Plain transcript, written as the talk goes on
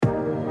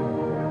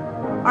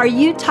Are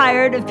you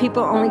tired of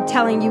people only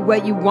telling you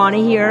what you want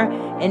to hear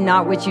and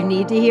not what you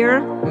need to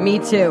hear? Me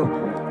too.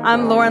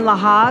 I'm Lauren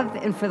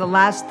LaHave, and for the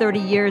last 30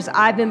 years,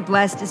 I've been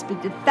blessed to speak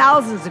to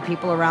thousands of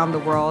people around the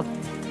world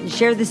and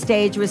share the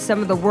stage with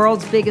some of the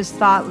world's biggest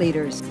thought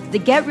leaders. The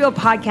Get Real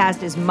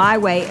podcast is my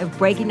way of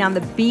breaking down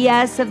the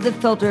BS of the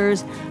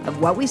filters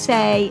of what we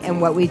say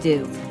and what we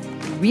do.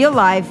 Real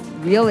life,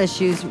 real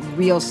issues,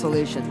 real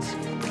solutions.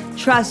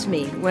 Trust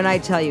me when I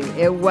tell you,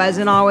 it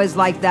wasn't always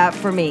like that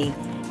for me.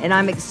 And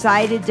I'm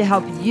excited to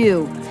help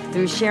you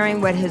through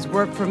sharing what has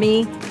worked for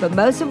me, but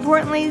most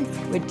importantly,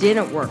 what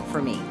didn't work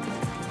for me.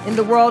 In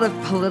the world of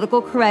political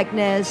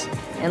correctness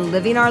and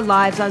living our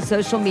lives on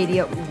social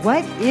media,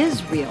 what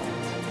is real?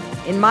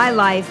 In my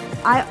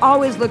life, I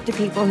always look to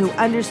people who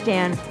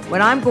understand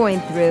what I'm going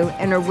through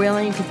and are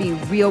willing to be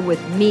real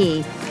with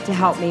me to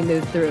help me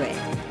move through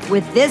it.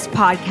 With this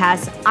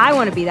podcast, I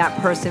want to be that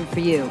person for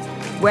you.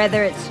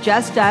 Whether it's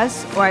just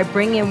us or I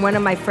bring in one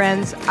of my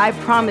friends, I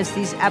promise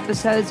these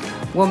episodes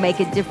will make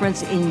a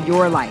difference in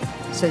your life.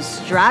 So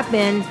strap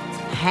in,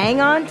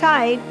 hang on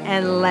tight,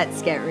 and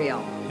let's get real.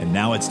 And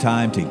now it's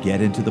time to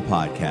get into the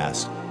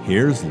podcast.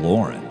 Here's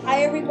Lauren.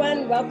 Hi,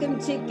 everyone. Welcome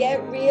to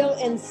Get Real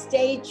and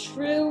Stay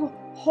True.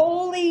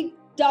 Holy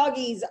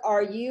doggies,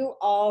 are you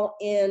all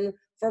in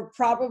for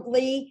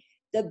probably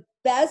the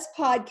best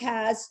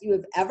podcast you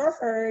have ever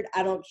heard?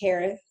 I don't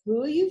care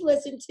who you've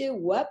listened to,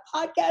 what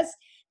podcast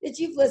that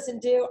you've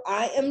listened to.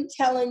 I am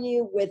telling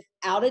you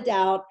without a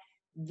doubt,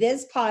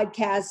 this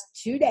podcast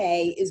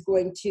today is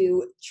going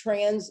to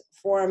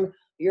transform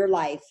your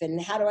life. And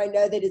how do I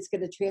know that it's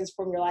going to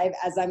transform your life?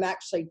 As I'm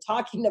actually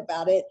talking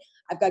about it,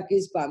 I've got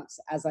goosebumps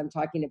as I'm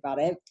talking about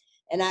it,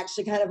 and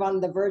actually kind of on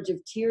the verge of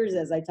tears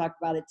as I talk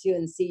about it too,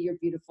 and see your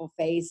beautiful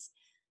face,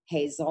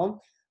 Hazel.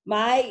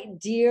 My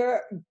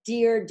dear,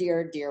 dear,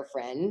 dear, dear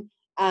friend,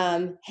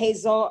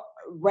 Hazel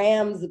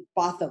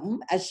Ramsbotham,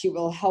 as she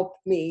will help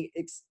me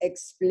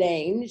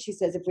explain. She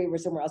says if we were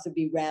somewhere else, it'd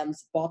be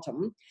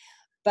Ramsbottom.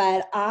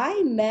 But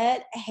I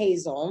met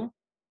Hazel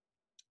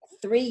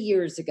 3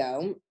 years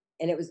ago,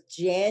 and it was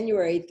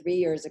January 3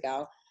 years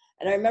ago.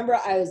 And I remember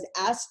I was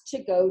asked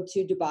to go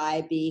to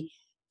Dubai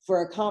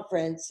for a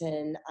conference,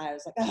 and I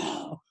was like,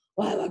 oh,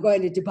 why am I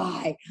going to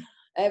Dubai?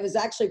 I was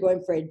actually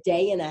going for a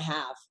day and a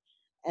half.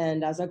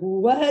 And I was like,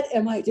 what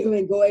am I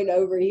doing going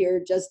over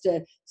here just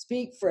to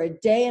speak for a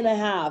day and a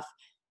half?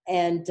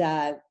 And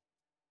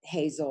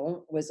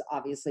Hazel was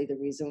obviously the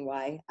reason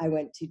why I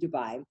went to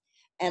Dubai.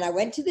 And I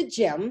went to the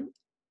gym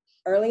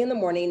early in the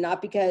morning, not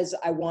because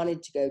I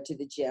wanted to go to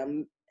the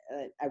gym.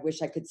 I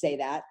wish I could say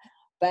that.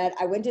 But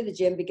I went to the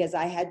gym because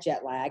I had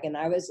jet lag. And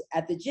I was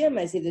at the gym.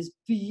 I see this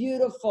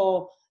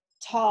beautiful,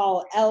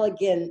 tall,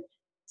 elegant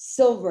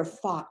silver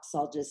fox,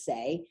 I'll just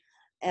say.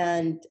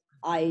 And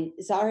I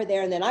saw her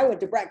there, and then I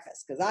went to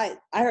breakfast because I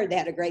heard they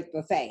had a great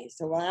buffet.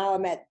 So while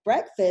I'm at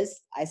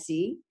breakfast, I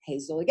see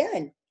Hazel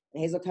again.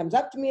 And Hazel comes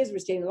up to me as we're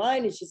standing in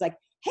line, and she's like,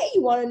 hey,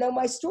 you want to know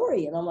my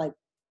story? And I'm like,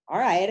 all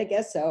right, I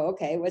guess so.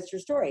 Okay, what's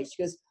your story?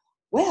 She goes,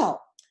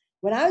 well,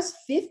 when I was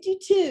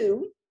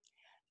 52,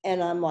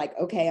 and I'm like,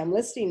 okay, I'm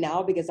listening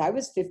now because I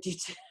was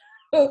 52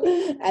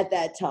 at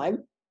that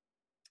time.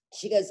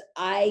 She goes,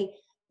 I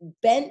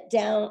bent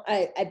down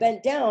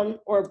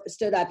or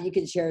stood up. You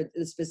can share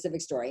the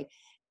specific story.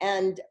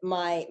 And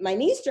my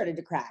knee started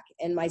to crack,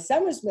 and my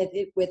son was with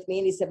me,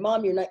 and he said,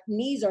 Mom, your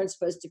knees aren't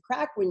supposed to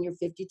crack when you're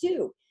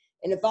 52.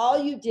 And if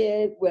all you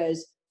did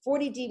was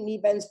 40 deep knee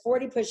bends,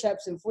 40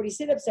 push-ups, and 40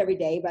 sit-ups every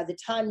day, by the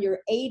time you're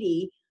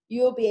 80,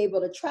 you'll be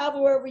able to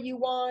travel wherever you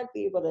want,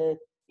 be able to,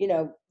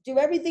 do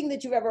everything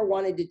that you've ever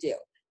wanted to do.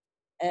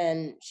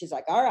 And she's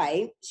like, all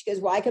right. She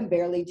goes, well, I can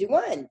barely do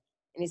one. And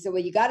he said,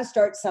 well, you got to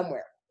start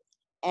somewhere.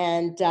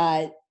 And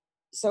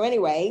so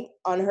anyway,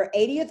 on her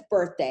 80th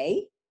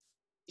birthday,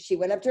 she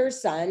went up to her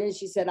son and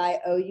she said, I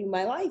owe you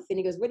my life. And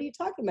he goes, what are you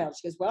talking about?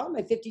 She goes, well,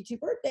 my 52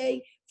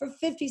 birthday, for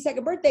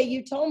 52nd birthday,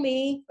 you told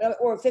me,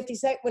 or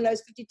 52nd, when I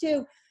was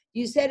 52,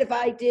 you said if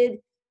I did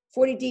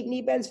 40 deep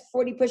knee bends,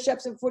 40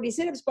 push-ups, and 40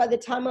 sit-ups, by the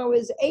time I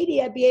was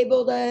 80, I'd be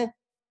able to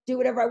do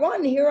whatever I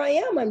want. And here I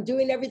am. I'm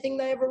doing everything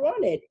that I ever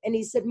wanted. And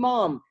he said,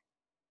 Mom,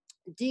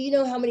 do you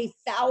know how many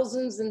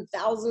thousands and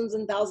thousands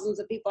and thousands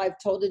of people I've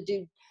told to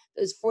do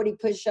those 40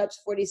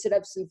 push-ups, 40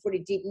 sit-ups, and 40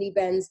 deep knee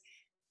bends?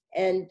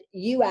 And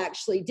you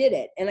actually did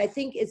it. And I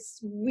think it's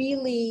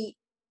really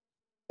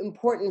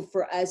important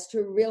for us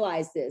to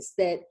realize this,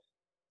 that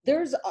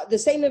there's the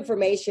same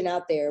information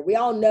out there. We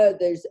all know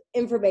there's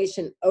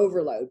information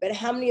overload, but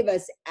how many of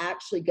us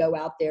actually go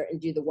out there and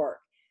do the work?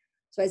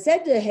 So I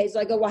said to Hazel,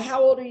 I go, well,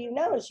 how old are you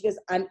now? And she goes,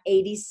 I'm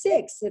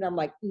 86. And I'm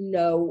like,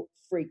 no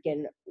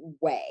freaking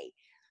way.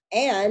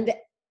 And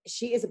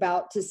she is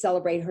about to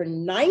celebrate her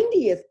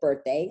 90th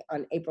birthday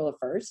on April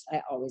the 1st.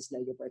 I always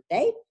know your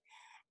birthday.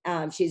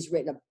 She's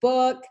written a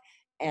book,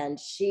 and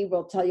she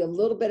will tell you a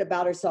little bit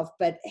about herself.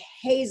 But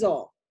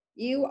Hazel,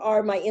 you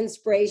are my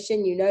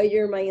inspiration. You know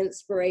you're my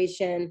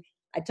inspiration.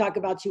 I talk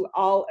about you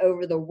all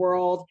over the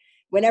world.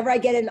 Whenever I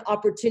get an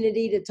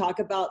opportunity to talk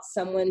about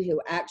someone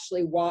who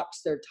actually walks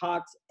their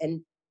talks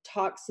and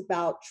talks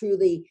about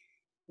truly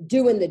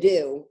doing the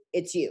do,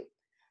 it's you.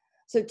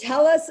 So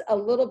tell us a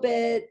little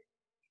bit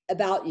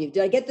about you.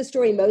 Did I get the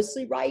story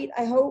mostly right,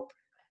 I hope?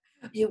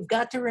 You've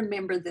got to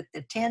remember that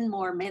the 10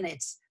 more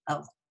minutes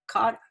of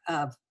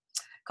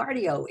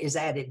cardio is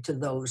added to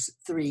those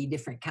 3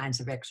 different kinds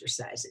of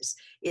exercises.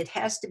 It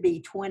has to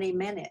be 20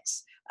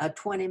 minutes, a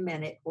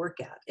 20-minute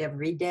workout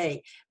every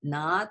day,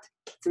 not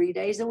 3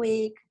 days a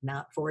week,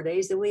 not 4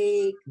 days a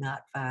week,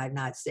 not 5,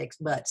 not 6,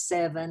 but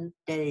 7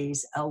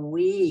 days a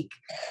week,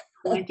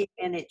 20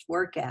 minutes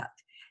workout.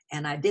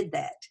 And I did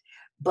that.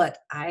 But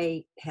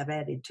I have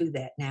added to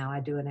that now.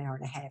 I do an hour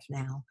and a half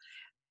now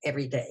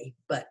every day.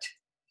 But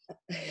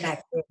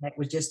back then, that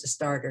was just a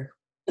starter.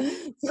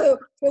 So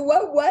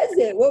what was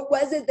it? What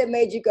was it that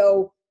made you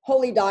go,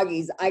 holy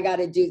doggies, I got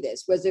to do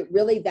this? Was it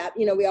really that,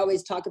 we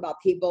always talk about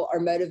people are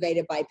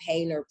motivated by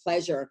pain or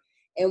pleasure.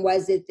 And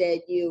was it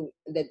that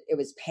it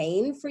was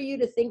pain for you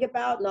to think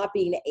about not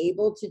being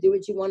able to do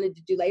what you wanted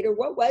to do later?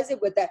 What was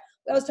it with that?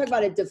 We always talk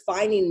about a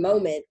defining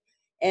moment.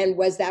 And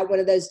was that one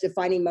of those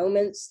defining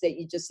moments that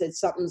you just said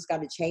something's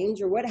got to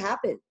change, or what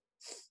happened?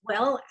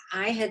 Well,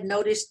 I had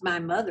noticed my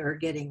mother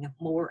getting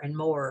more and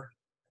more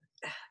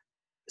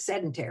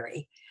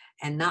sedentary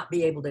and not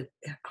be able to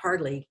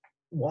hardly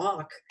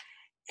walk.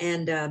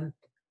 And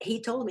he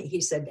told me,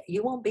 he said,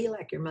 you won't be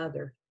like your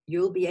mother.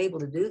 You'll be able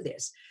to do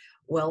this.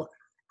 Well,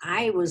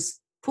 I was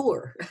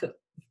poor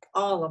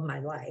all of my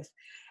life.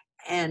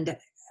 And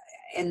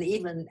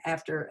even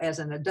after, as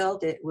an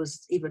adult, it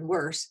was even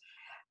worse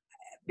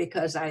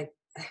because I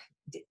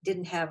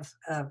didn't have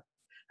a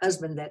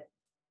husband that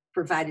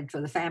provided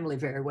for the family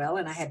very well.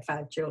 And I had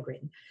 5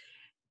 children.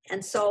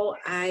 And so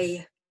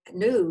I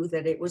knew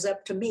that it was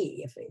up to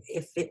me.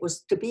 If it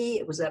was to be,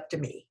 it was up to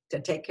me to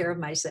take care of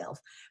myself,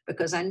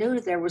 because I knew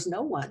there was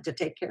no one to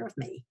take care of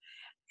me.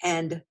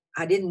 And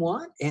I didn't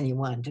want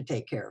anyone to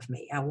take care of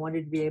me. I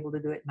wanted to be able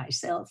to do it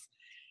myself.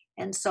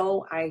 And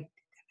so I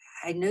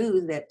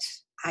knew that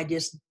I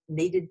just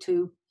needed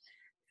to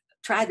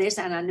try this.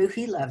 And I knew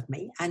he loved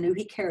me. I knew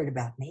he cared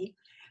about me.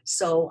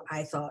 So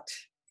I thought,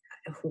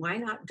 why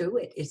not do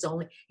it?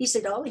 He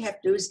said, all you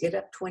have to do is get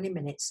up 20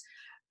 minutes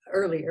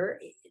earlier.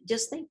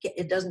 Just think,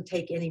 it doesn't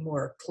take any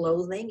more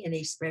clothing,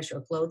 any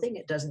special clothing.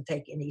 It doesn't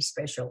take any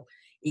special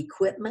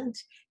equipment.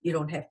 You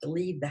don't have to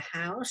leave the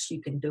house.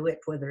 You can do it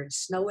whether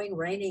it's snowing,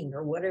 raining,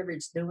 or whatever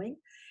it's doing.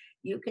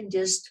 You can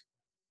just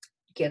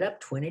get up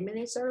 20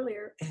 minutes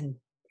earlier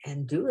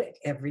and do it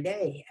every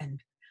day.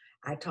 And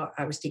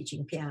I was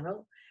teaching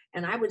piano,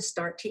 and I would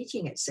start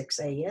teaching at 6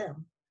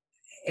 a.m.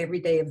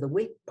 every day of the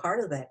week.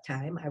 Part of that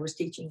time I was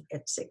teaching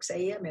at 6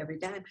 a.m. every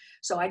time.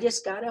 So I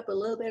just got up a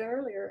little bit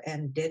earlier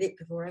and did it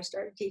before I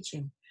started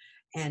teaching.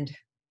 And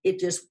it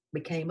just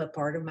became a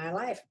part of my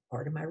life,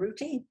 part of my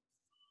routine.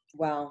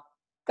 Wow.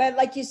 But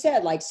like you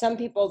said, like some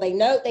people, they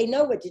know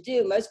what to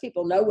do. Most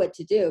people know what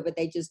to do, but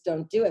they just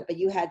don't do it. But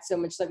you had so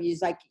much stuff. You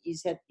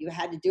said you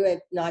had to do it,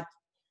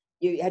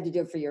 you had to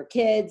do it for your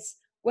kids.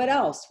 What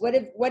else? What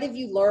have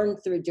you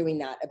learned through doing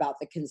that about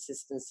the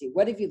consistency?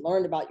 What have you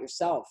learned about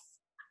yourself?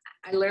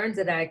 I learned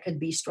that I could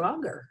be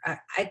stronger.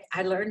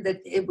 I learned that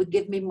it would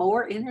give me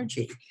more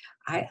energy.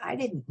 I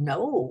didn't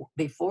know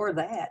before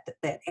that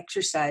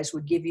exercise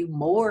would give you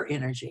more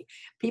energy.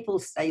 People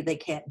say they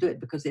can't do it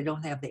because they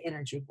don't have the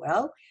energy.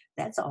 Well,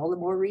 that's all the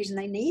more reason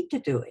they need to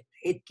do it.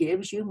 It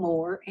gives you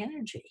more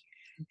energy.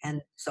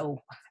 And so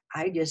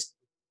I just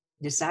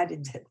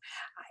decided that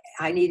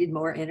I needed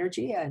more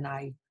energy, and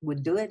I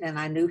would do it. And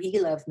I knew he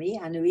loved me.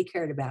 I knew he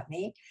cared about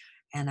me.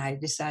 And I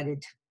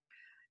decided,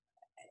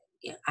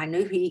 I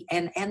knew he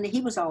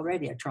was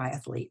already a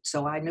triathlete,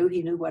 so I knew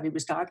he knew what he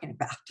was talking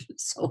about.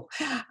 So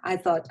I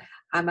thought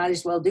I might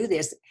as well do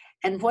this.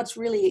 And what's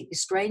really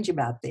strange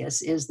about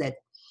this is that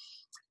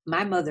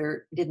my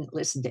mother didn't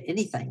listen to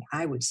anything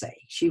I would say.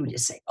 She would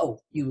just say, oh,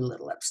 you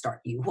little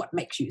upstart, you, what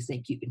makes you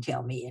think you can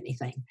tell me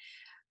anything?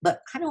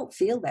 But I don't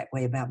feel that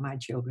way about my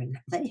children.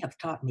 They have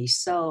taught me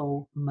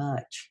so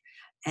much.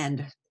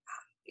 And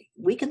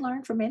we can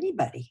learn from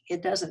anybody.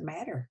 It doesn't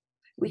matter.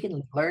 We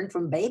can learn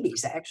from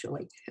babies,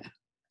 actually.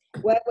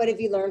 What have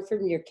you learned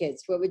from your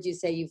kids? What would you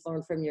say you've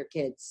learned from your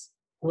kids?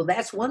 Well,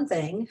 that's one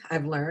thing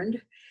I've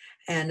learned.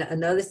 And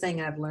another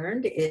thing I've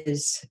learned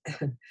is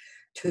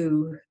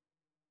to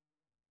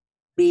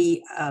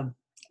be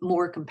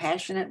more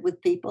compassionate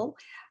with people.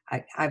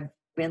 I've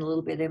been a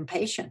little bit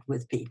impatient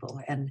with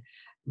people. And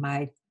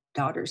my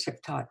daughters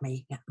have taught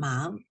me,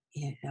 Mom,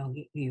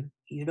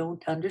 you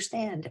don't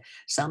understand.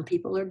 Some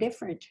people are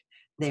different.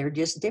 They're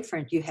just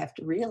different. You have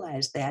to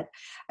realize that.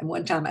 And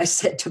one time I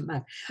said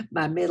to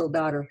my middle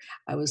daughter,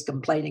 I was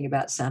complaining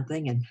about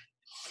something,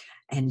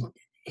 and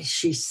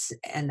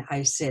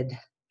I said,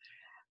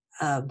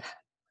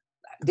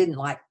 didn't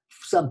like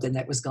something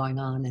that was going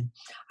on. And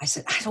I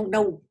said, I don't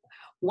know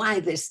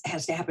why this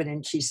has to happen.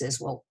 And she says,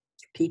 well,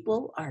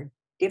 people are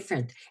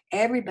different.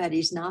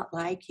 Everybody's not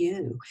like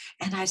you.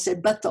 And I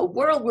said, but the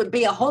world would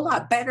be a whole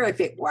lot better if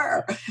it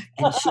were.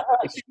 And she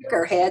shook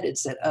her head and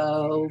said,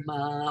 oh,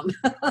 Mom.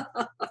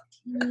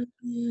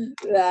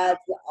 That's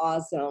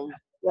awesome.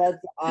 That's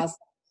awesome.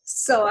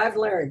 So I've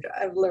learned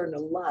a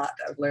lot.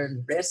 I've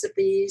learned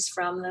recipes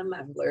from them.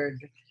 I've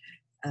learned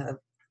uh,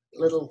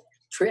 little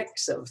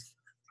tricks of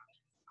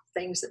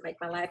things that make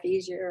my life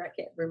easier.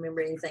 I can't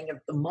remember anything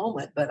at the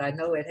moment, but I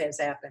know it has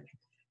happened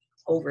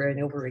over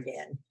and over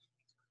again.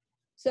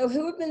 So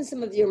who have been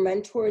some of your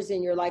mentors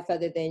in your life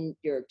other than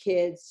your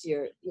kids,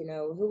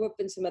 who have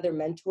been some other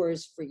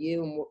mentors for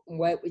you? And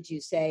what would you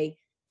say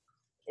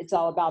it's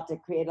all about to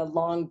create a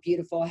long,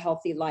 beautiful,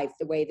 healthy life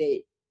the way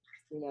that,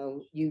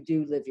 you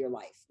do live your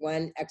life?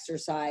 One,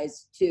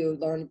 exercise. Two,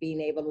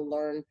 being able to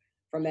learn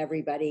from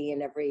everybody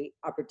and every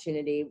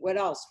opportunity. What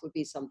else would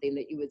be something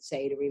that you would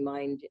say to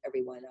remind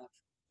everyone of?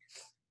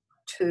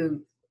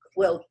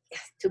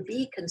 To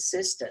be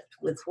consistent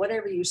with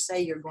whatever you say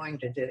you're going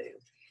to do.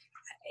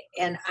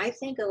 And I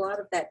think a lot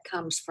of that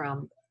comes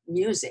from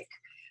music,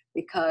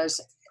 because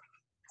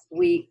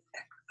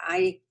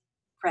I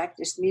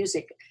practiced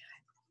music,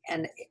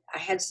 and I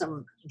had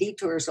some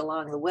detours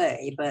along the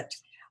way, but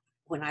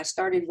when I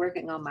started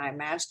working on my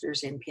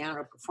master's in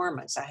piano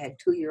performance, I had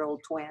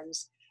 2-year-old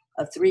twins,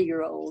 a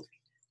 3-year-old,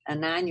 a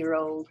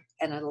 9-year-old,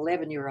 and an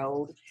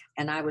 11-year-old,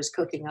 and I was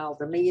cooking all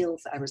the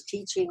meals, I was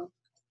teaching,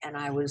 and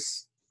I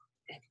was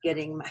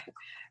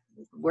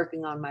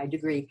working on my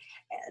degree.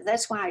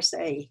 That's why I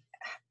say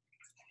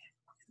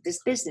this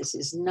business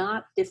is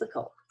not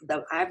difficult,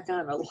 though I've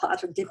done a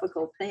lot of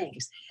difficult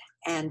things.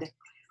 And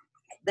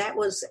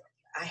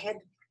I had to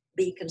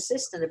be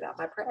consistent about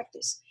my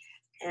practice.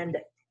 And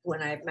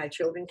when my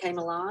children came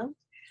along,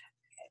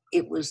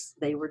 they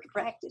were to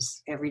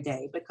practice every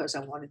day because I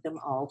wanted them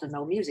all to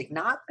know music,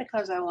 not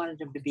because I wanted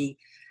them to be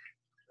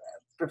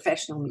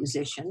professional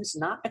musicians,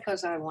 not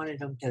because I wanted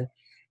them to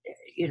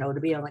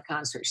be on the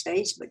concert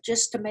stage, but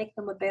just to make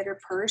them a better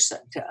person,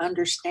 to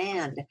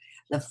understand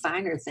the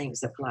finer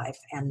things of life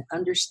and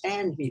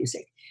understand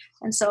music.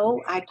 And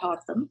so I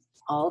taught them,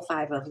 all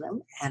 5 of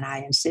them, and I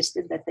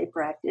insisted that they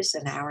practice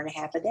an hour and a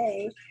half a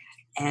day.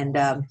 And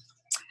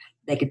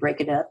they could break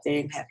it up. They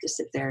didn't have to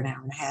sit there an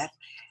hour and a half.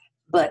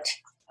 But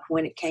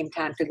when it came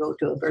time to go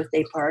to a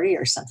birthday party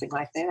or something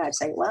like that, I'd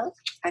say, well,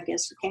 I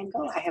guess you can't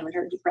go. I haven't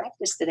heard you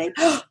practice today.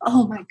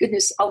 Oh, my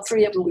goodness. All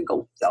 3 of them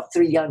all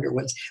 3 younger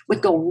ones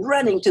would go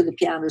running to the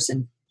pianos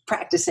and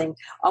practicing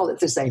all at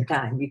the same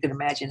time. You can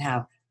imagine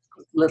how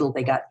little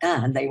they got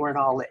done. They weren't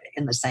all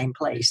in the same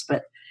place.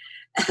 But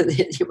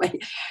anyway,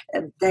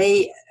 and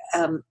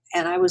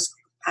I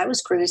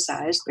was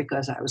criticized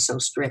because I was so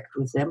strict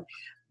with them.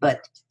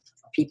 But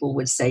people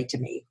would say to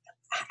me,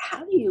 how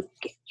do you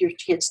get your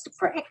kids to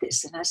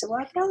practice? And I said,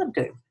 well, I tell them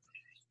to.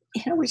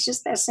 It's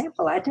just that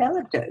simple. I tell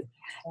them to.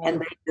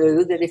 And they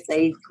knew that if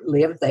they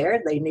lived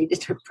there, they needed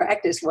to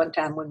practice. One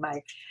time when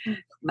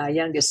my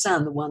youngest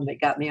son, the one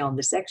that got me on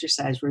this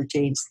exercise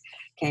routines,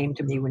 came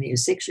to me when he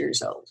was 6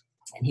 years old.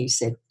 And he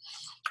said,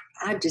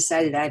 I've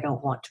decided I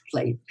don't want to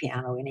play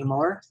piano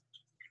anymore.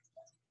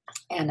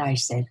 And I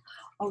said,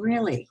 oh,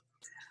 really?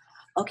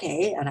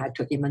 Okay. And I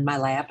took him in my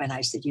lap and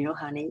I said,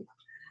 honey,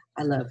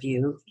 I love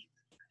you.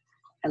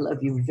 I love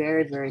you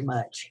very, very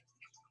much.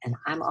 And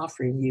I'm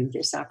offering you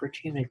this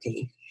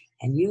opportunity,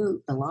 and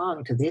you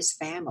belong to this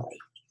family.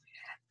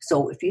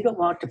 So if you don't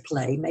want to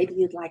play, maybe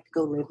you'd like to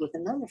go live with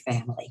another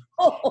family.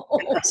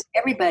 Because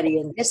everybody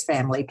in this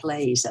family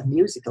plays a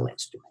musical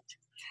instrument.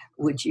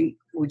 Would you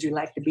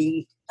like to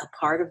be a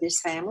part of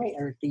this family,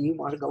 or do you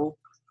want to go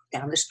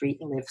down the street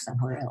and live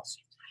somewhere else?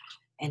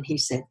 And he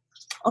said,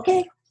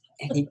 okay.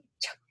 And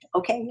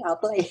okay, I'll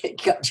play. He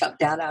jumped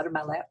down out of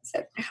my lap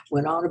and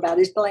went on about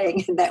his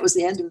playing, and that was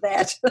the end of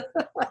that.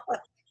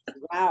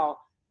 Wow.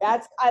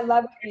 I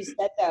love what you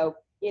said, though,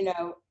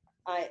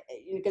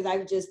 because I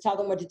would just tell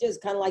them what to do. It's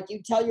kind of like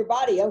you tell your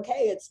body,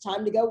 okay, it's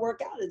time to go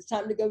work out. It's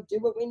time to go do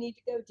what we need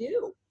to go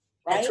do.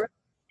 Right. That's right.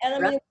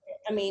 And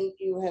I mean,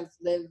 you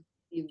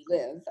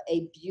live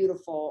a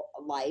beautiful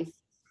life,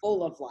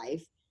 full of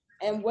life.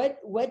 And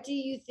what do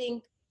you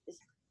think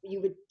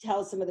you would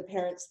tell some of the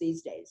parents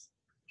these days?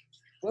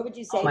 What would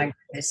you say? Oh my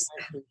goodness.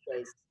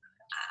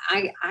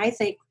 I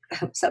think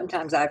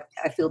sometimes I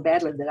feel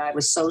badly that I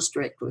was so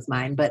strict with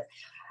mine, but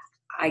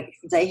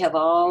they have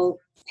all,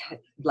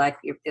 like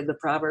in the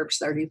Proverbs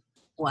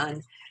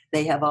 31,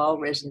 they have all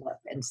risen up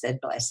and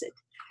said blessed,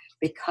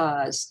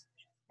 because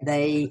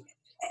they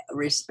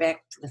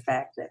respect the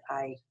fact that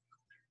I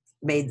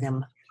made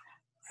them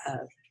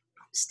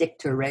stick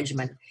to a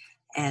regimen.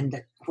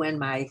 And when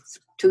my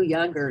 2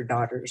 younger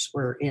daughters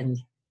were in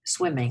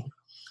swimming,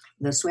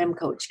 the swim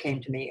coach came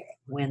to me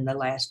when the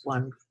last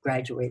one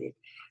graduated,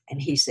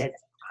 and he said,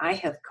 I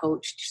have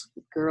coached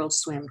the girls'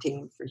 swim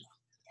team for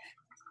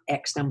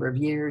X number of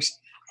years,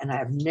 and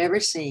I've never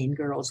seen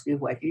girls do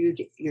what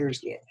yours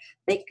did.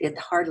 They could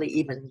hardly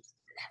even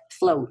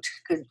float,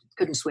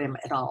 couldn't swim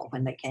at all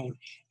when they came,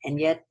 and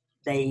yet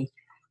they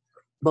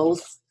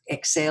both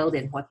excelled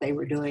in what they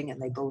were doing,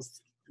 and they both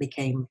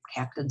became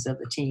captains of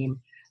the team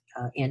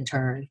in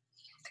turn.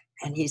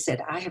 And he said,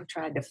 I have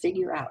tried to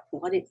figure out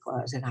what it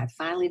was, and I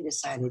finally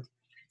decided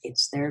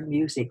it's their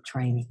music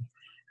training.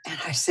 And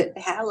I said,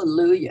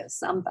 hallelujah,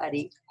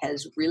 somebody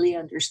has really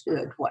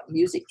understood what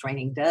music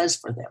training does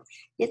for them.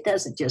 It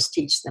doesn't just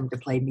teach them to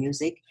play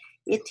music,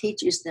 it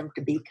teaches them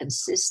to be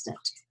consistent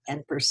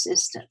and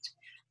persistent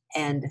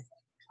and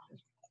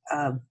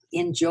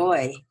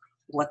enjoy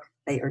what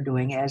they are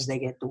doing as they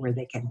get to where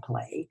they can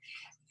play.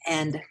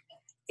 And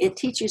it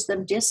teaches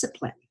them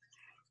discipline.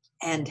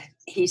 And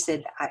he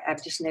said,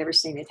 I've just never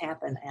seen it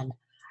happen. And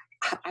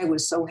I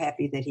was so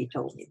happy that he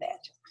told me that.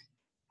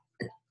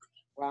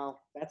 Wow,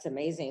 that's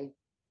amazing.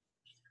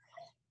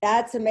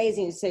 That's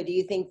amazing. So do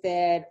you think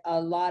that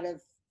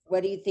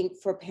what do you think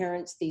for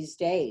parents these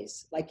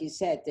days, like you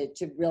said, that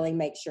to really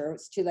make sure,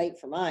 it's too late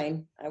for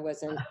mine. I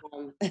wasn't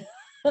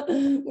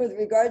with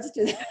regards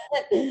to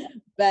that.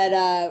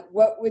 But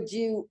what would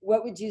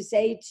you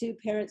say to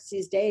parents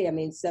these days? I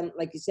mean, some,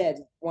 like you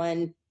said,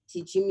 one,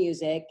 teaching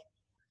music,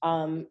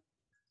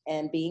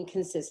 and being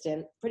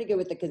consistent, pretty good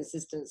with the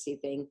consistency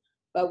thing.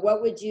 But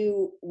what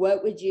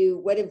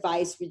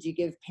advice would you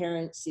give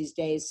parents these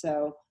days?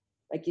 So,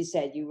 like you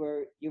said, you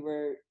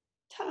were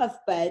tough,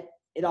 but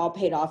it all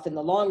paid off in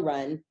the long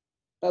run.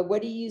 But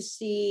what do you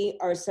see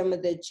are some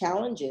of the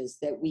challenges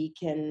that we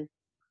can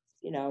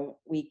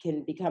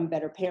become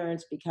better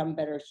parents, become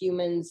better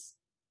humans,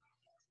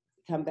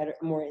 become better,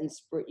 more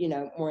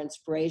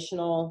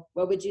inspirational?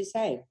 What would you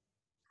say?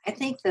 I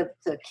think the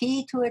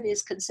key to it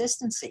is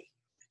consistency.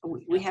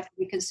 We have to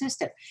be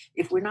consistent.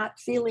 If we're not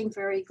feeling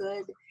very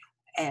good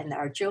and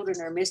our children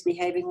are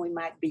misbehaving, we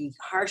might be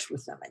harsh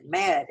with them and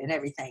mad and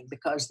everything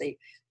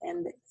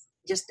and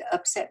just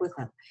upset with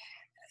them.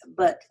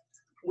 But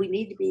we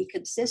need to be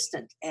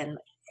consistent and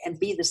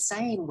be the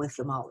same with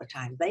them all the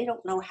time. They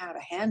don't know how to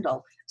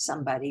handle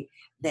somebody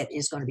that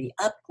is going to be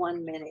up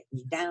one minute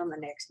and down the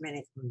next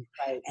minute,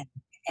 Right.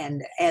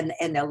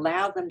 and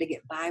allow them to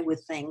get by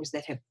with things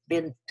that have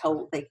been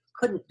told they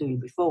couldn't do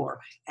before,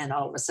 and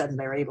all of a sudden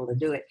they're able to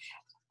do it.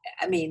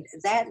 I mean,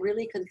 that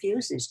really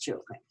confuses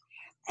children.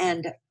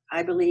 And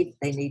I believe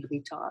they need to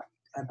be taught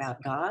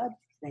about God.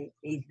 They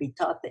need to be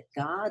taught that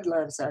God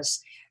loves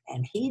us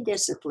and He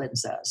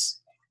disciplines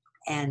us.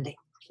 And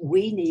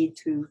we need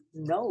to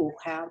know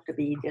how to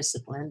be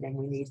disciplined, and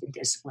we need to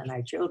discipline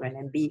our children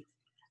and be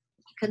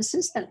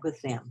consistent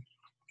with them.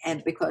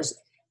 And because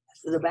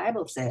the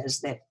Bible says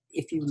that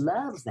if you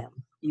love them,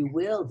 you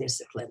will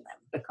discipline them,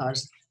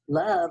 because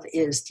love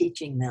is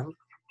teaching them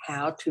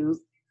how to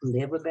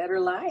live a better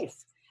life.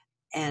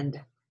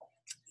 And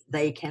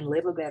they can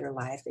live a better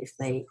life if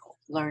they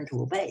learn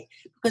to obey.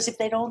 Because if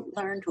they don't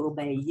learn to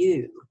obey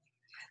you,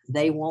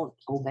 they won't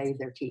obey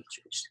their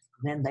teachers.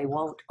 Then they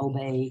won't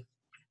obey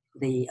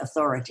the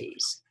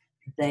authorities.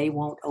 They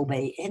won't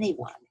obey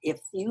anyone if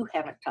you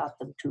haven't taught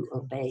them to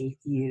obey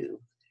you.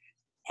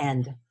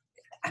 And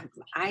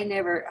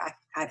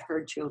I've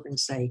heard children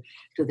say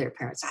to their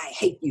parents, I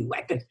hate you.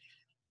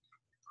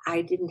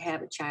 I didn't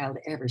have a child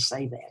ever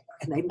say that.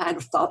 And they might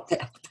have thought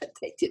that, but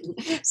they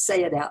didn't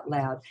say it out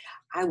loud.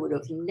 I would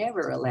have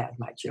never allowed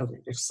my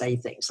children to say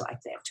things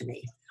like that to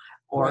me,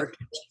 or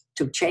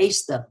to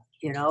chase them.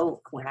 You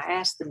know, when I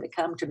ask them to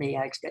come to me,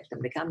 I expect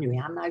them to come to me.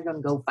 I'm not going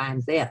to go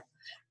find them.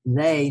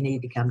 They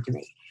need to come to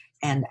me.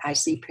 And I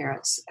see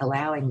parents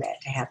allowing that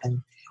to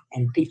happen,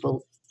 and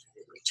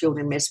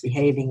children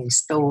misbehaving in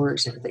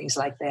stores and things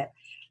like that.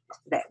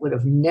 That would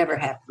have never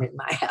happened in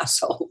my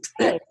household.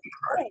 Right.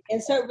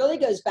 And so it really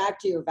goes back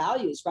to your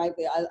values, right?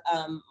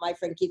 My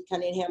friend Keith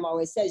Cunningham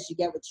always says, you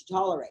get what you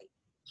tolerate,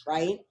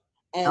 right?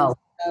 And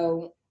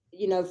so,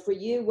 for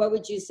you, what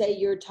would you say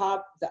your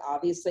top,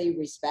 obviously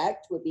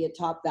respect would be a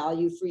top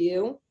value for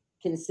you.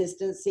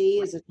 Consistency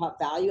is a top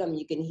value. I mean,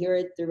 you can hear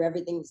it through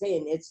everything you say,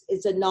 and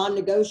it's a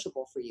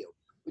non-negotiable for you.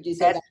 Would you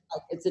say that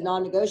it's a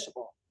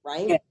non-negotiable,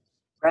 right? Yeah.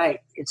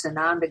 Right. It's a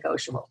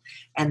non-negotiable.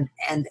 And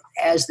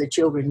as the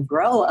children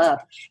grow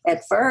up,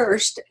 at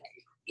first,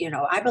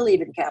 I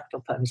believe in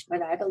capital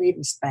punishment. I believe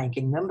in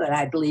spanking them, but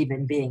I believe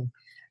in being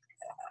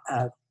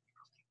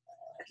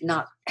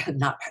not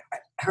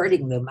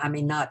hurting them. I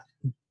mean, not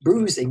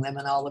bruising them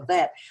and all of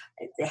that.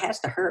 It has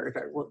to hurt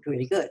or it won't do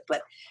any good.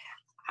 But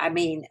I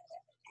mean,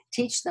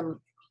 teach them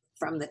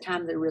from the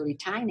time they're really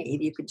tiny.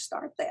 You can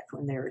start that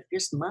when they're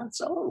just months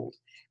old,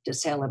 to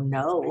tell them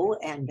no,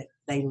 and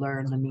they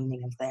learn the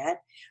meaning of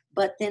that.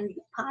 But then be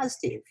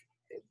positive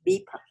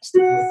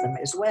with them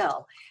as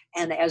well.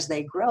 And as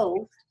they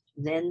grow,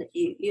 then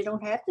you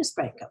don't have to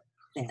spank them.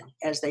 Then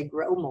as they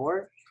grow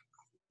more,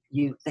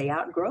 they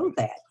outgrow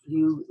that.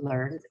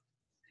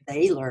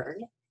 They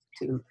learn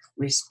to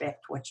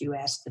respect what you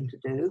ask them to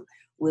do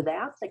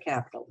without the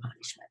capital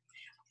punishment.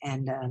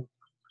 And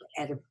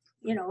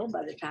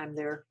by the time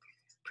they're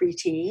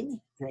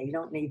preteen, they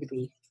don't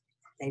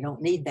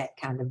need that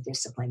kind of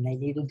discipline. They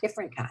need a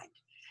different kind.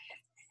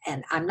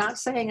 And I'm not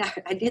saying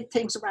I did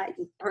things right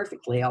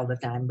perfectly all the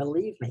time.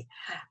 Believe me,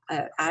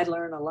 I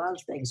learn a lot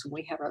of things. When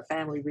we have our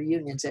family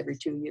reunions every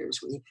 2 years,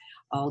 we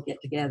all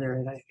get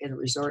together at a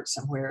resort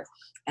somewhere,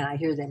 and I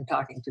hear them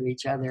talking to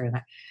each other, and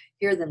I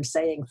hear them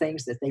saying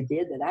things that they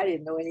did that I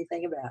didn't know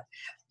anything about.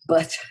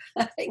 But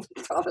I think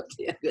it's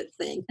probably a good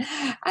thing.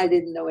 I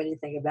didn't know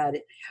anything about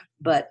it.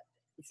 But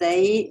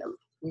they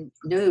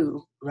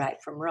knew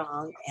right from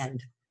wrong,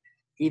 and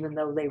even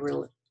though they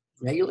were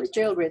regular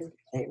children,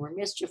 they were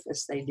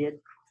mischievous. They did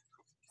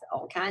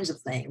all kinds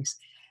of things,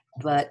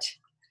 but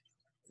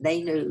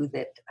they knew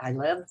that I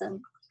loved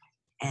them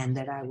and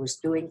that I was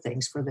doing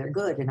things for their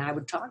good. And I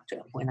would talk to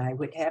them when I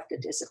would have to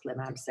discipline.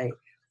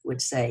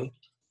 Would say,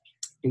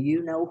 "Do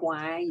you know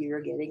why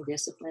you're getting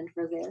disciplined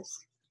for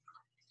this?"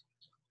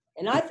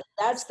 And I think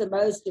that's the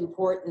most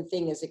important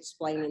thing, is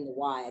explaining the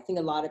why. I think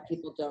a lot of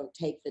people don't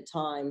take the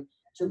time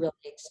to really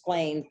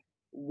explain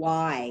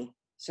why.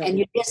 And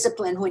you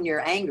discipline when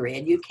you're angry,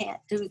 and you can't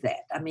do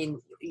that. I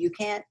mean, you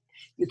can't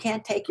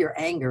take your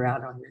anger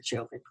out on your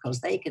children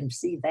because they can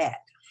see that.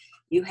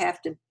 You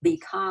have to be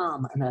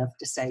calm enough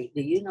to say,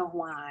 "Do you know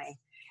why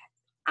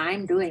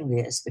I'm doing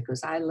this?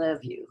 Because I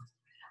love you.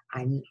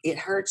 It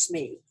hurts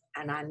me,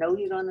 and I know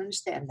you don't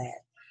understand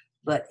that,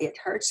 but it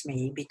hurts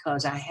me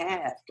because I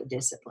have to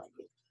discipline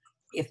you.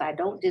 If I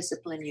don't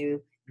discipline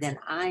you, then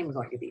I'm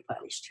going to be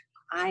punished.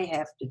 I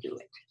have to do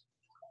it.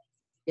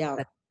 Yeah.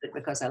 But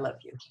because I love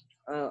you."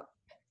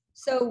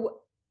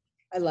 So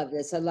I love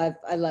this. I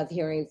love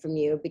hearing from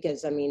you,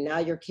 because I mean, now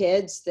your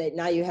kids, that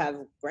now you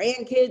have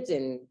grandkids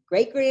and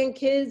great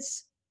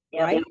grandkids,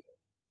 Yeah. right?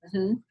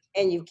 Mm-hmm.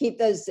 And you keep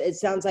those. It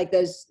sounds like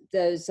those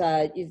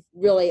you've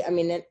really, I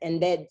mean,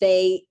 and that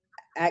they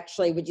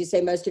actually, would you say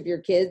most of your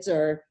kids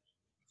are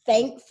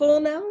thankful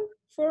now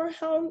for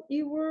how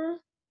you were,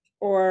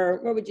 or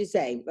what would you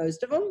say?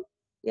 Most of them?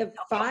 You have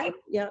 5?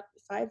 Yeah,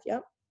 5. Yeah.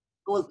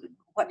 Well,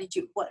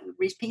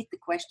 repeat the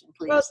question,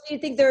 please? Well, do you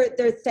think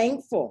they're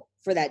thankful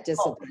for that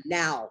discipline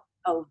now?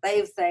 Oh,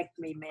 they've thanked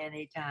me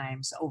many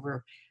times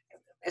over,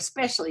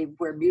 especially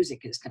where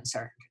music is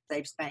concerned.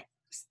 They've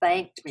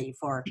thanked me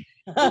for.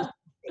 I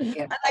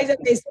like that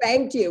they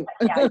spanked you.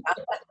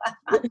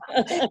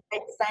 They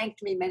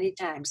thanked me many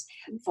times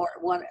for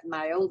one.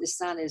 My oldest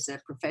son is a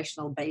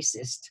professional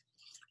bassist,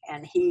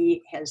 and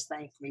he has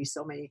thanked me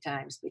so many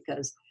times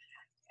because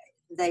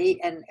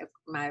and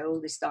my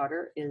oldest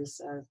daughter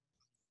is,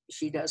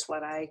 she does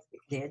what I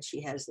did.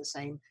 She has the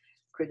same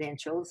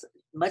credentials,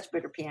 much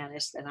better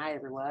pianist than I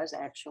ever was,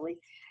 actually.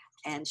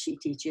 And she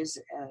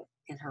teaches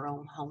in her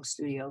own home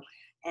studio.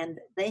 And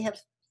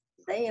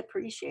they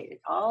appreciate it.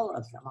 All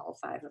of them, all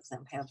 5 of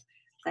them have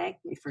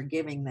thanked me for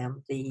giving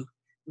them the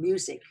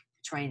music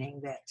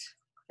training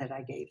that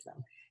I gave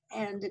them.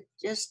 And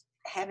just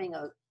having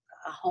a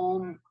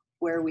home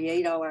where we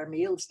ate all our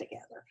meals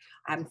together.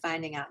 I'm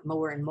finding out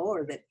more and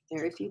more that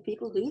very few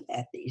people do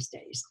that these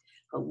days.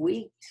 But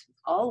we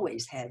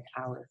always had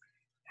our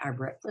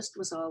breakfast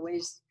was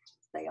always,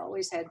 they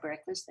always had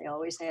breakfast. They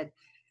always had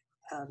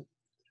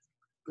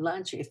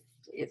lunch if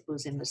it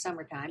was in the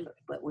summertime,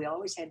 but we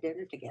always had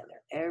dinner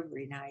together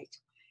every night,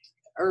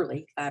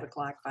 early, 5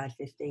 o'clock,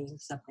 5:15,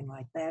 something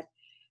like that.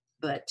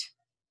 But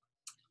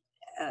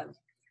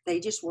they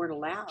just weren't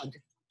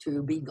allowed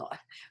to be gone.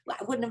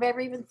 I wouldn't have ever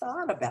even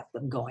thought about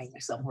them going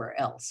somewhere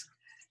else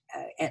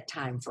at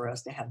time for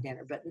us to have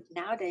dinner. But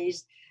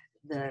nowadays,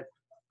 the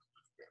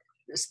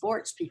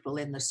sports people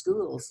in the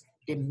schools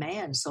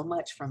demand so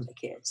much from the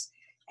kids,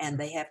 and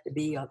they have to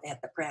be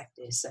at the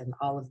practice and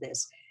all of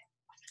this.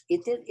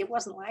 It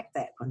wasn't like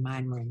that when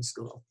mine were in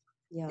school.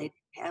 Yeah. They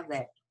didn't have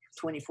that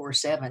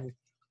 24/7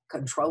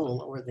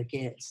 control over the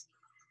kids.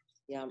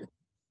 Yeah.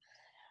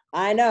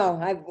 I know.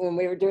 When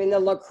we were doing the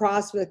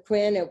lacrosse with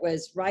Quinn, it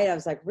was right. I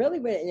was like, really?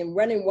 And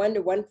running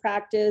 1-to-1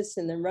 practice,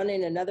 and then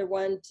running another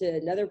one to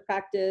another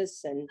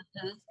practice, and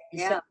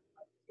Yeah,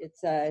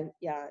 it's a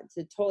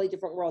totally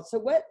different world. So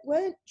what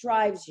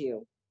drives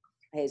you,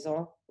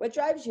 Hazel? What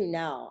drives you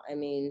now? I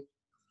mean,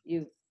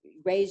 you've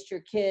raised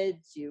your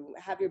kids, you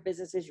have your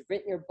businesses, you've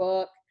written your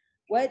book.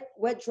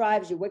 What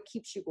drives you? What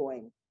keeps you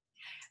going?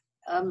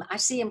 I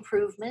see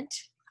improvement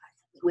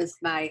with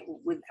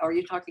are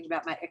you talking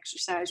about my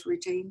exercise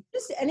routine?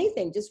 Just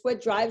anything, just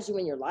what drives you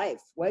in your life?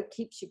 What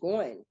keeps you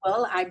going?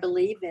 Well, I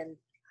believe in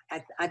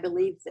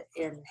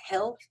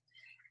health,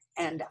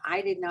 and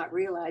I did not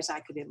realize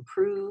I could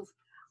improve.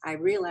 I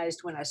realized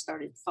when I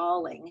started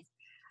falling,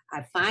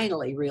 I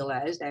finally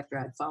realized after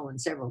I'd fallen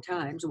several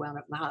times, wound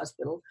up in the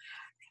hospital,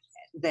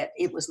 that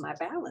it was my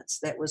balance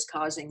that was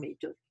causing me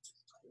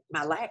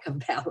my lack of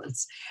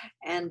balance.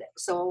 And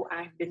so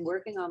I've been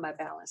working on my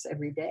balance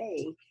every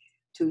day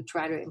to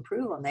try to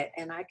improve on that.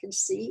 And I can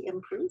see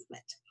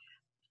improvement.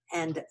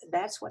 And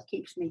that's what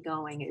keeps me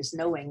going, is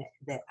knowing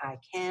that I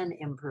can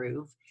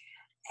improve.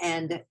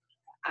 And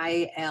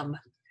I am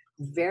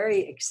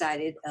very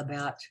excited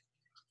about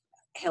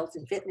health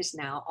and fitness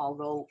now,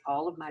 although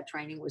all of my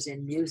training was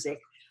in music.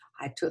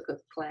 I took a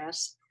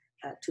class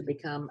to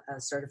become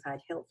a certified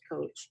health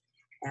coach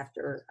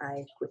after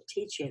I quit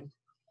teaching.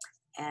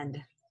 And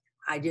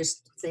I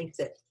just think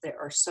that there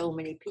are so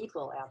many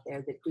people out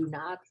there that do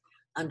not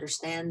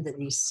understand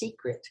the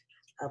secret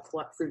of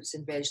what fruits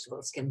and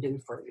vegetables can do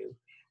for you.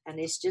 And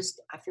it's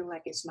just, I feel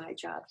like it's my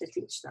job to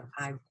teach them.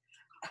 I'm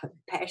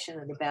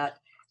passionate about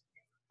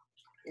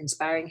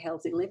inspiring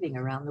healthy living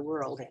around the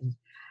world. And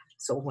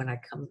so when I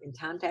come in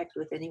contact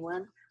with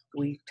anyone,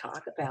 we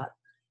talk about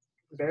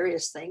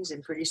various things,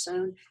 and pretty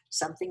soon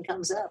something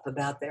comes up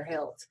about their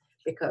health,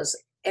 because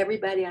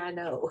everybody I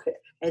know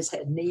has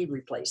had knee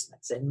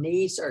replacements and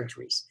knee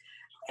surgeries,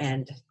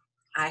 and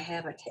I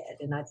haven't had.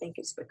 And I think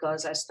it's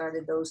because I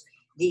started those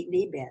deep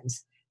knee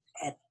bends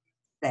at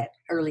that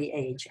early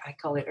age. I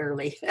call it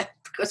early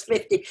because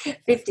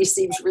 50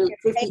 seems really,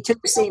 52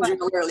 seems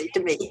real early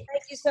to me.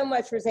 Thank you so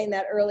much for saying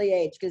that early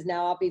age, because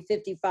now I'll be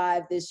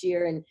 55 this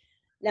year. And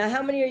now,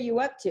 how many are you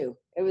up to?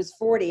 It was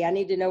 40. I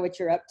need to know what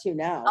you're up to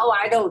now. Oh,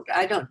 I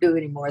don't do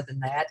any more than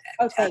that.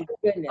 Oh, thank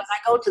goodness. When I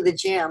go to the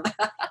gym,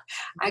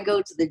 I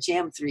go to the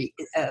gym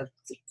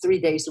 3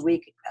 days a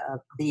week.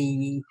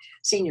 The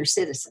senior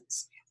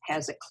citizens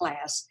has a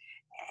class,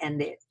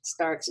 and it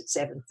starts at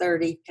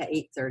 7:30 to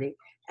 8:30.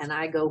 And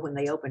I go when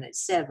they open at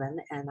 7,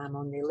 and I'm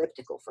on the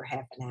elliptical for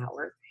half an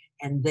hour.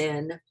 And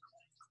then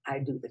I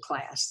do the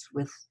class,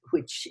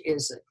 which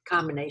is a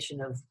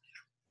combination of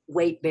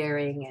weight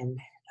bearing and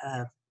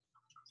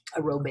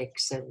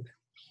aerobics and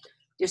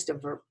just a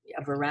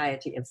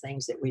variety of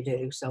things that we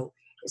do. So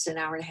it's an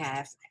hour and a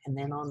half. And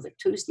then on the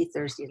Tuesday,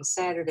 Thursday, and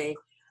Saturday,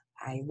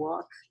 I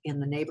walk in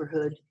the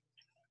neighborhood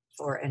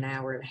for an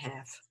hour and a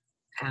half,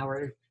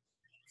 hour,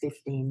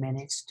 15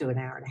 minutes to an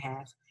hour and a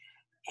half.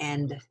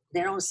 And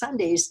then on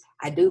Sundays,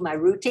 I do my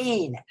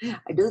routine.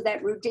 I do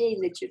that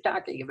routine that you're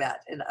talking about,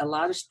 and a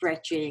lot of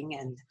stretching.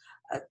 And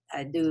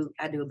I do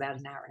about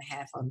an hour and a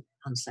half on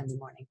Sunday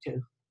morning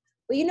too.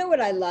 Well, you know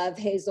what I love,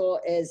 Hazel,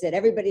 is that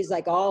everybody's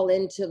like all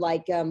into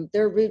like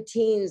their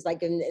routines,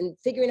 like and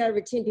figuring out a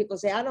routine. People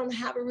say, I don't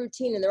have a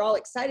routine, and they're all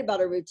excited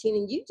about a routine,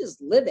 and you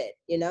just live it.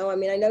 You know, I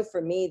mean, I know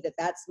for me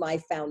that's my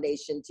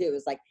foundation too,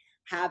 is like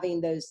having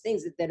those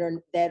things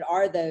that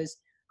are those.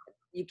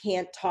 You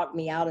can't talk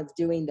me out of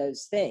doing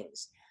those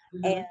things.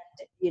 Mm-hmm. And,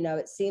 you know,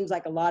 it seems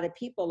like a lot of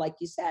people, like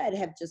you said,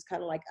 have just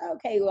kind of like,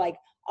 okay, like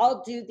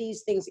I'll do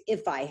these things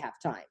if I have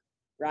time.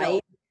 Right. No,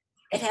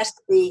 it has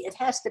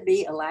to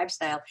be a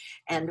lifestyle.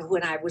 And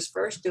when I was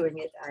first doing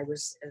it, I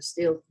was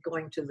still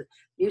going to the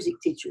music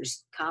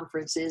teachers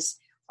conferences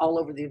all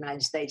over the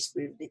United States,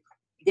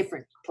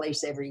 different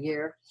place every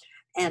year.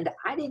 And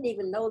I didn't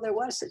even know there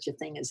was such a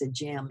thing as a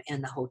gym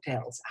in the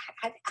hotels.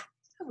 I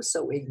was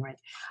so ignorant.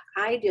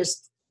 I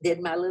just did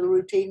my little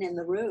routine in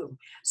the room.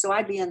 So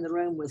I'd be in the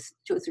room with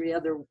 2 or 3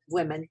 other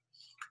women.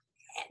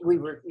 And we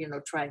were,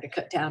 trying to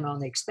cut down on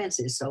the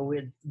expenses. So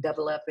we'd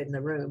double up in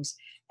the rooms.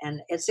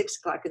 And at 6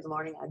 o'clock in the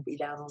morning, I'd be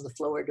down on the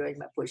floor doing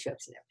my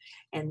push-ups.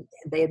 And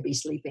they'd be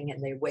sleeping,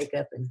 and they'd wake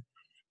up,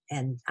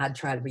 and I'd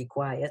try to be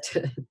quiet.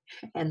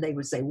 And they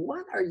would say,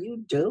 what are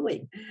you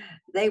doing?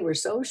 They were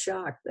so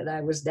shocked that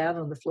I was down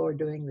on the floor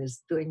doing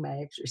my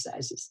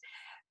exercises,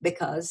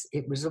 because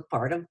it was a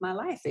part of my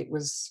life. It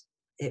was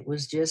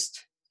just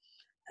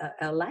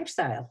a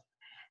lifestyle.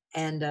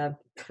 And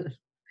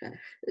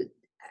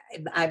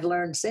I've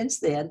learned since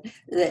then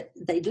that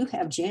they do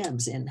have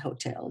gyms in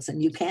hotels,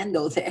 and you can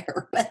go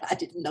there, but I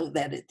didn't know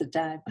that at the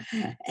time.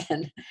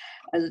 And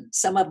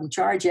some of them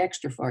charge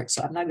extra for it,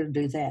 so I'm not going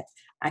to do that.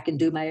 I can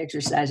do my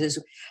exercises.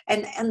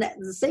 And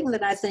the thing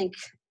that I think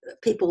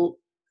people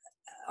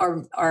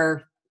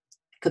are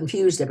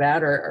confused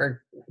about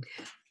or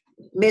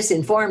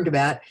misinformed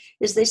about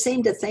is they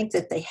seem to think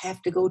that they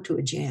have to go to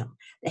a gym.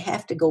 They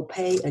have to go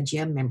pay a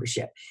gym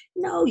membership.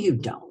 No, you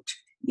don't.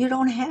 You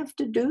don't have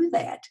to do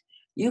that.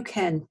 You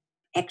can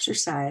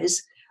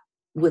exercise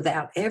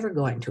without ever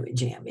going to a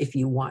gym if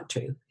you want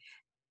to.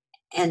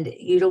 And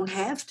you don't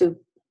have to.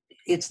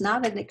 It's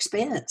not an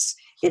expense,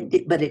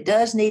 but it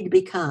does need to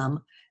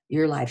become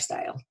your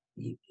lifestyle.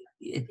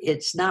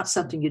 It's not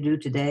something you do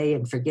today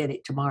and forget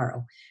it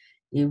tomorrow.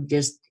 You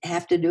just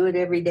have to do it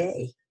every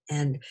day.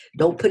 And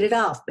don't put it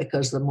off,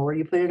 because the more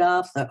you put it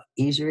off, the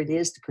easier it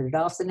is to put it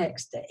off the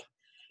next day.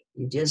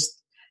 You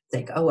just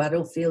think, oh, I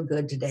don't feel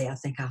good today. I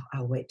think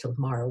I'll wait till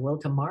tomorrow. Well,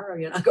 tomorrow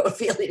you're not going to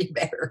feel any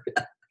better.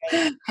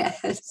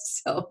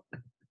 So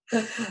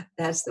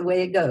that's the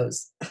way it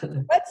goes.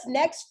 What's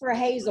next for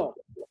Hazel?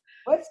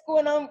 What's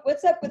going on?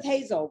 What's up with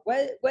Hazel?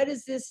 What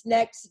does this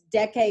next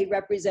decade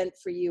represent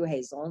for you,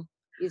 Hazel?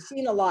 You've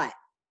seen a lot.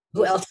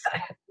 Well,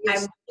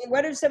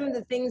 what are some of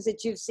the things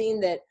that you've seen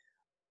that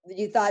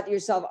you thought to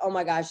yourself, oh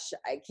my gosh,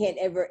 I can't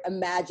ever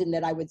imagine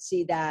that I would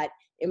see that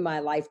in my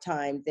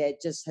lifetime,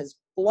 that just has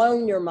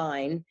blown your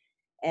mind?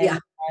 And, yeah.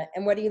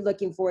 And what are you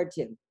looking forward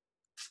to?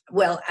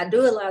 Well, I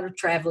do a lot of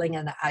traveling,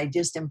 and I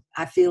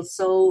feel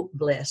so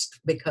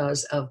blessed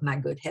because of my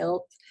good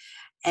health.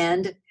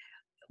 And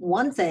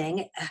one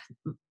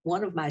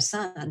of my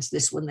sons,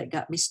 this one that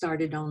got me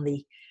started on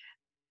the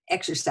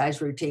exercise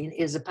routine,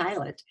 is a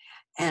pilot.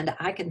 And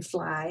I can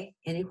fly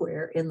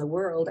anywhere in the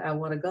world I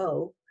want to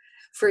go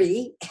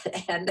free.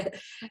 And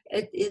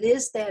it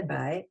is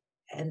standby.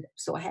 And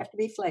so I have to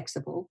be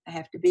flexible.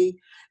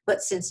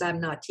 But since I'm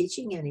not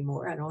teaching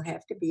anymore, I don't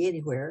have to be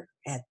anywhere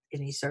at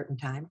any certain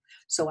time.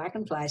 So I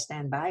can fly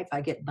standby. If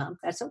I get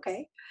bumped, that's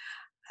okay.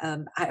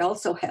 I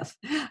also have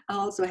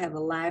a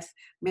life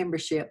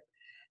membership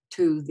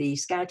to the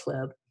Sky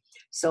Club.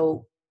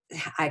 So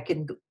I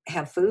can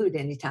have food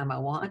anytime I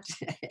want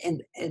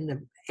in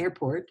the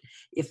airport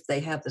if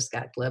they have the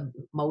Sky Club.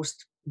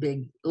 Most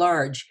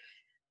large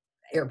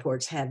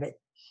airports have it.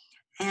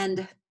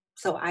 And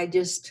so I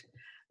just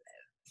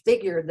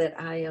figure that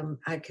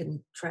I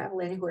can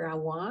travel anywhere I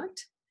want,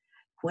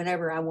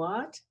 whenever I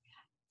want.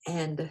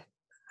 And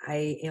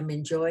I am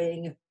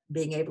enjoying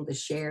being able to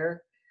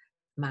share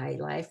my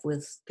life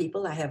with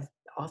people. I have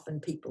often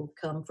people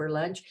come for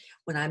lunch.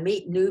 When I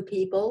meet new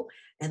people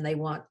and they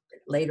want,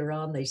 later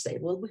on, they say,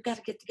 well, we've got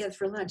to get together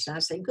for lunch. And I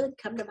say, good,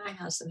 come to my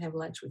house and have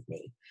lunch with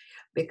me,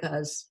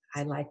 because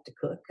I like to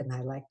cook and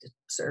I like to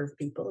serve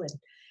people.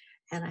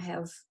 And I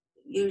have,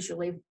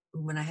 usually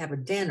when I have a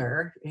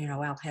dinner,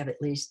 I'll have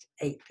at least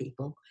 8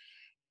 people.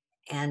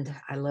 And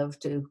I love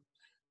to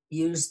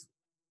use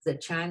the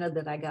china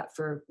that I got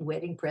for a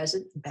wedding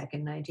present back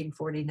in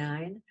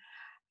 1949.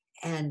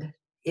 And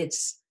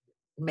it's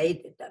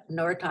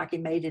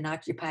Noritake made in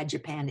occupied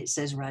Japan. It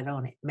says right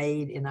on it,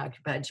 made in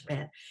occupied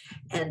Japan.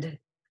 And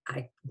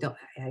I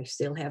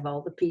still have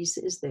all the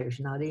pieces. There's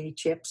not any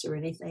chips or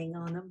anything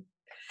on them.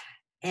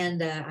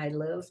 And I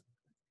love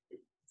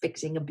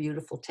fixing a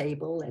beautiful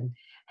table and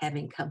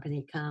having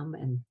company come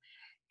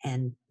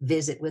and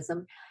visit with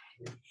them.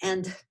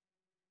 And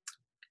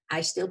I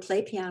still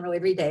play piano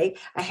every day.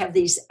 I have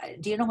these,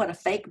 do you know what a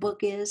fake book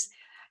is?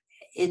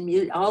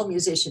 All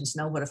musicians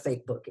know what a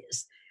fake book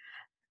is.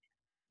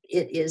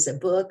 It is a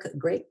book, a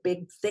great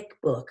big thick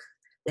book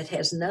that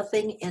has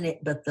nothing in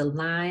it but the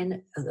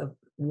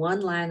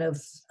one line of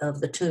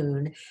the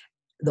tune,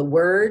 the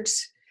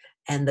words,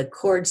 and the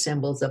chord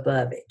symbols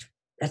above it.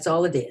 That's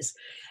all it is.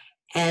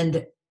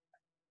 And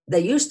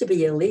they used to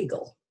be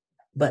illegal,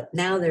 but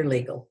now they're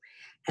legal.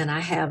 And I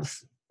have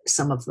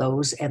some of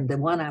those. And the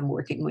one I'm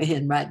working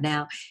in right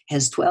now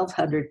has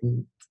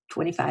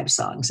 1,225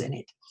 songs in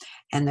it.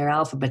 And they're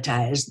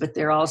alphabetized, but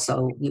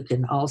you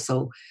can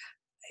also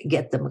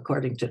get them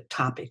according to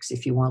topics.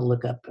 If you want to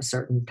look up a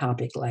certain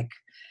topic, like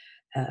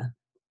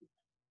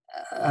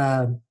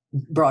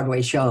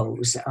Broadway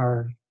shows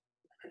or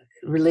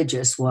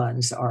religious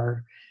ones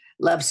or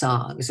love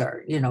songs,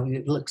 or,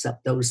 it looks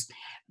up those.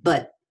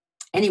 But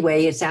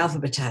anyway, it's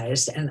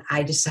alphabetized. And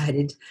I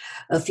decided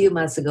a few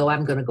months ago,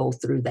 I'm going to go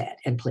through that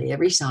and play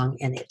every song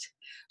in it.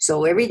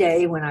 So every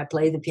day when I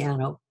play the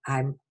piano,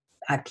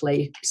 I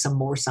play some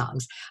more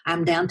songs.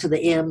 I'm down to the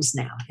M's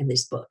now in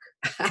this book.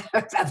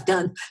 I've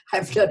done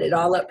it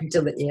all up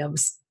until the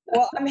M's.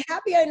 Well, I'm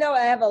happy I know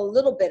I have a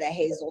little bit of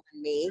Hazel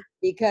in me,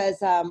 because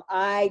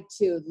I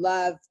too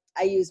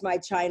I use my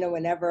china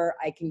whenever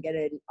I can get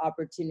an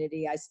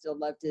opportunity. I still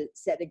love to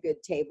set a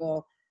good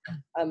table.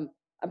 I'm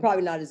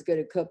probably not as good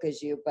a cook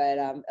as you, but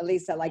at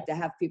least I like to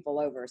have people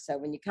over. So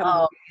when you come to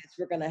France,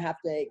 we're going to have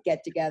to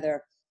get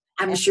together.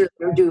 I'm sure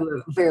you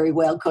do very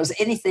well, because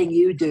anything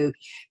you do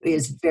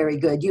is very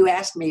good. You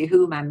asked me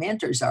who my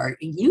mentors are.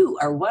 You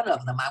are one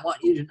of them. I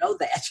want you to know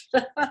that.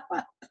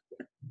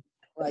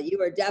 Well,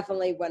 you are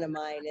definitely one of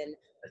mine, and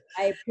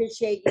I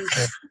appreciate you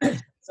so much.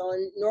 So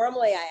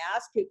normally I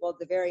ask people at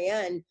the very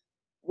end,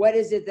 what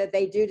is it that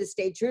they do to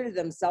stay true to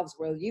themselves?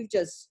 Well, you've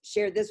just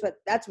shared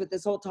that's what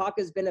this whole talk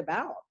has been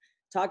about.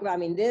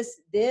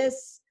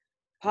 This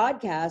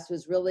podcast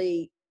was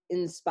really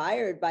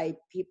inspired by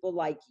people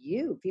like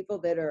you, people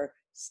that are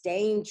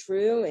staying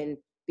true and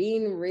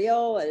being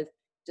real and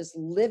just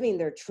living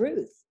their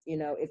truth,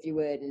 if you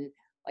would. And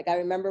like, I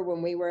remember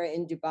when we were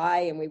in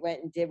Dubai and we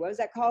went and did, what was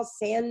that called?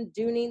 Sand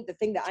duning, the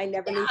thing that I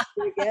never need to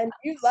do again.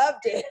 You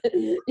loved it.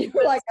 You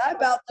were like, I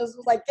about just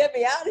was like, get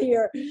me out of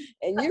here.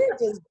 And you were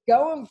just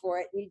going for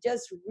it. You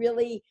just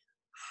really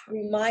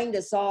remind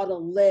us all to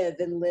live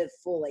and live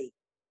fully,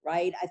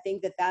 right? I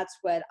think that's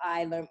what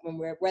I learned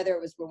whether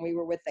it was when we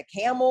were with the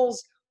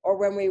camels or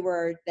when we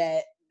were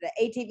the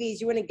ATVs.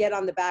 You wouldn't get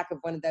on the back of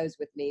one of those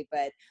with me,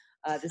 but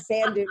the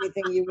sand duning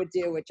thing you would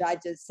do, which I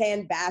just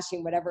sand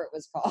bashing, whatever it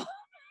was called.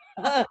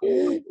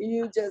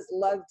 You just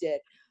loved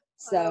it.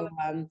 So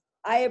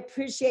I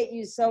appreciate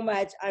you so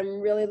much.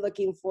 I'm really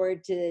looking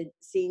forward to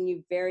seeing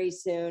you very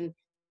soon.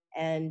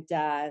 And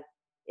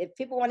if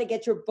people want to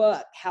get your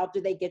book, how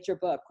do they get your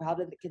book?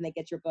 Can they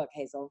get your book,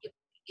 Hazel?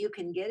 You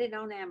can get it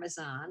on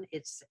Amazon.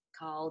 It's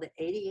called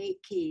 88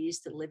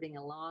 Keys to Living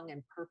a Long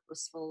and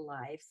Purposeful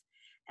Life.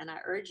 And I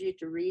urge you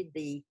to read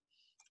the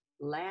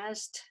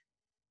last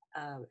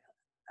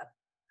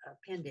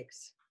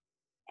appendix.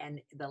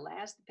 And the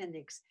last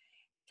appendix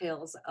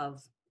tells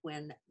of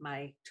when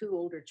my 2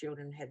 older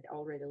children had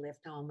already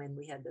left home, and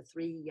we had the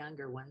 3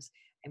 younger ones,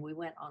 and we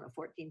went on a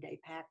 14-day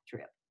pack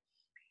trip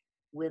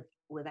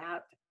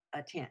without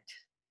a tent.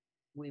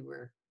 We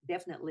were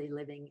definitely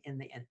living in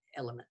the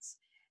elements.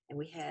 And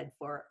we had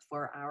for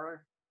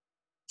our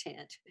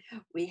tent,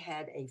 we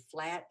had a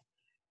flat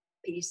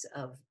piece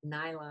of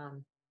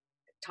nylon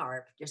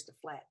tarp, just a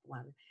flat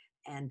one.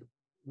 And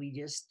we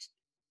just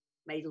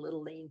made a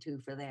little lean-to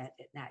for that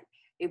at night.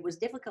 It was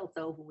difficult,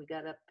 though, when we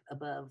got up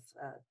above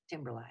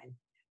timberline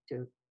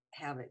to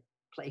have a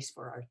place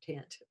for our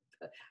tent,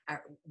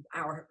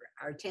 our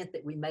tent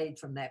that we made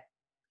from that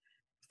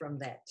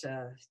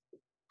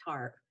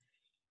tarp.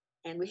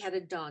 And we had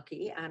a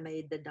donkey. I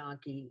made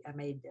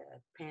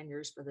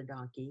panniers for the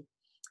donkey,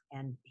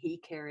 and he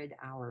carried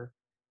our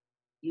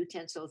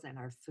utensils and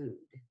our food.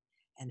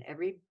 And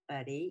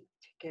everybody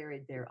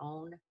carried their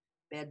own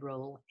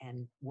bedroll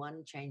and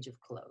one change of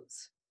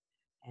clothes.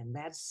 And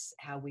that's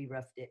how we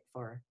roughed it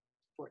for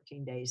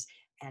 14 days.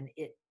 And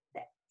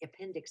that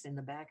appendix in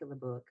the back of the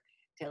book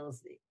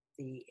tells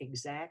the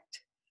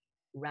exact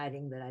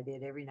writing that I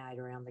did every night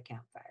around the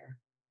campfire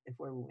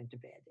before we went to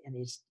bed. And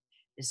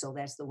so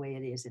that's the way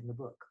it is in the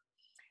book.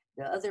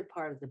 The other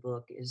part of the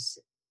book is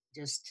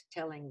just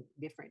telling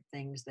different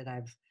things that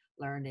I've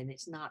learned, and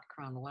it's not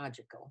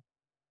chronological,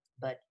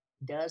 but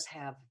does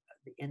have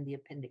in the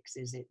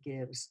appendixes, it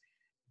gives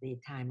the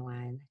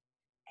timeline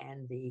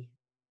and the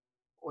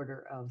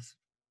order of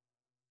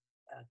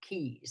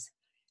keys.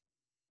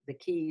 The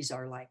keys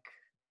are like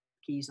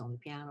keys on the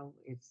piano.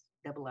 It's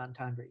double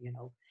entendre,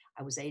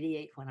 I was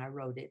 88 when I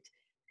wrote it,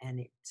 and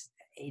it's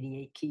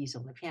 88 keys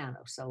on the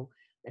piano. So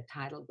the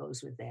title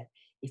goes with that.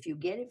 If you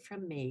get it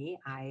from me,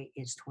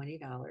 it's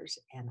 $20,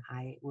 and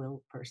I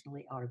will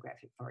personally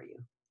autograph it for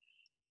you.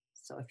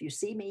 So if you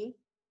see me,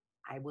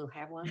 I will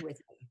have one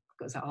with me,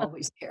 because I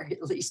always carry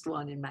at least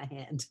one in my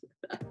hand.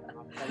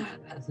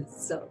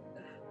 So,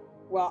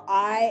 well,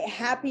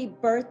 happy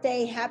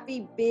birthday,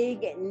 happy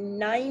big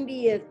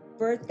 90th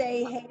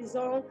birthday,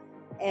 Hazel.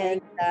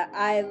 And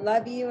I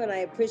love you and I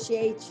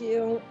appreciate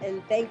you.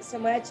 And thanks so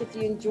much. If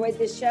you enjoyed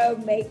the show,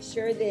 make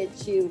sure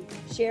that you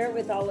share it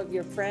with all of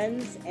your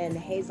friends. And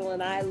Hazel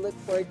and I look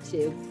forward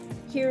to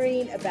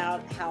hearing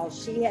about how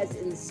she has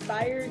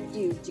inspired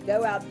you to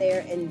go out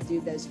there and do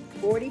those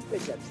 40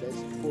 push-ups,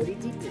 those 40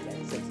 deep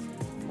push-ups, those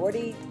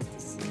 40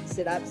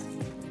 sit-ups.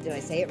 Did I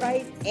say it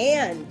right?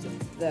 And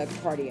the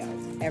cardio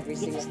every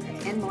single day.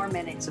 10 more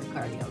minutes of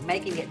cardio,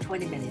 making it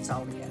 20 minutes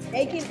altogether.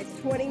 Making it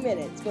 20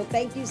 minutes. Well,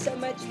 thank you so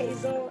much,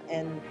 Hazel,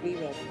 and we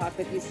will talk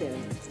with you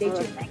soon. Stay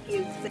tuned. Thank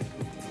you.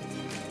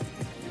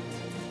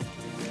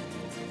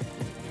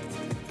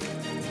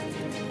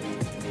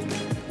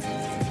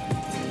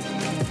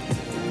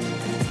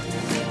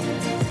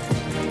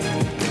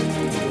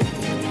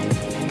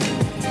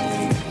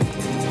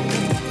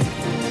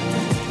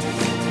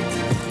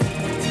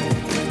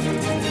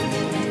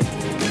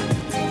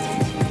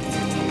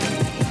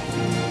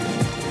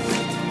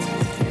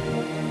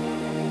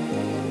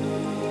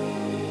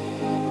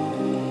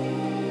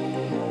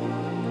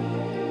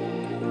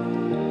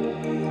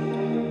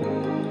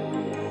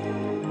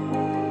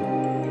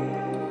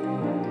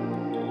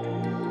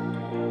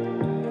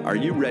 Are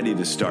you ready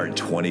to start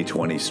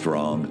 2020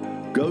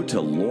 strong? Go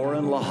to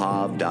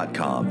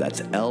LaurenLahav.com.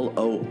 That's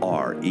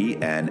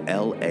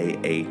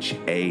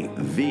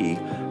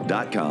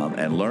LORENLAHAV.com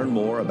and learn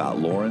more about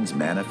Lauren's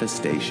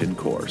manifestation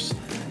course.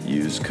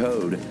 Use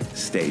code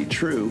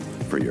STAYTRUE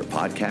for your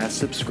podcast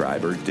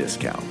subscriber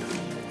discount.